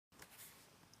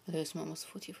Hello, SmartMaster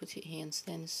 4040 here, and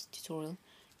today in this tutorial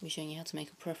I'll be showing you how to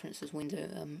make a preferences window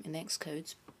in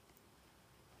Xcode.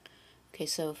 Okay,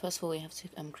 so first of all we have to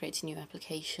create a new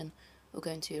application. We'll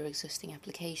go into your existing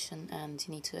application and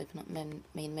you need to open up main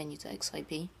menu to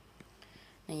XIB.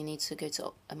 And you need to go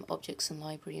to Objects and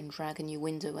Library and drag a new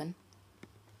window in.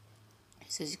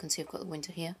 So as you can see, I've got the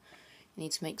window here. You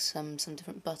need to make some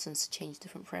different buttons to change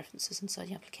different preferences inside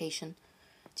the application.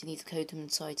 So you need to code them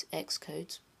inside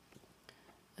Xcode.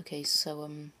 Okay, so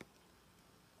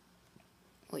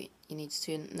what you need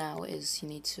to do now is you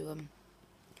need to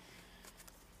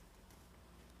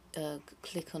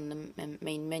click on the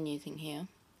main menu thing here,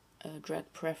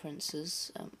 drag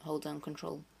preferences, hold down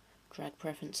Control, drag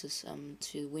preferences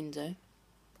to window,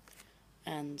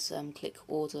 and click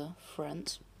Order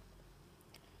Front.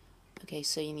 Okay,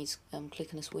 so you need to click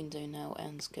on this window now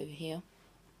and go here.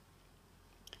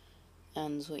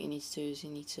 And what you need to do is you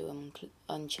need to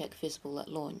uncheck Visible at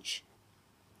Launch.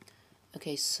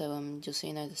 Okay, so just so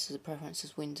you know, this is a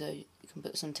preferences window. You can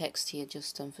put some text here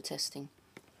just for testing.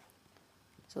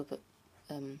 So I'll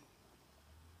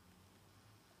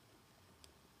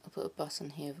put a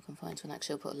button here if I can find one.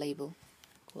 Actually, I'll put a label,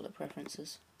 call it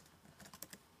preferences.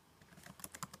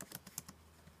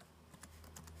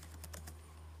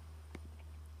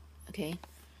 Okay,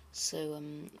 so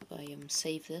if I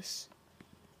save this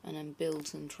and then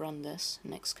build and run this in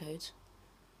Xcode,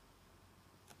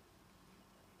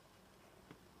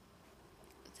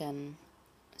 then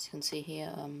as you can see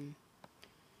here,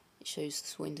 it shows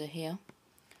this window here.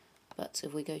 But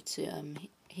if we go to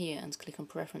here and click on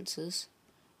preferences,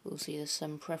 we'll see there's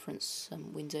some preference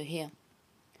window here.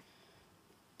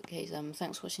 Okay,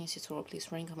 thanks for watching this tutorial.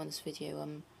 Please rank up on this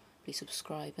video, please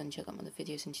subscribe and check out my other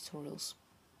videos and tutorials.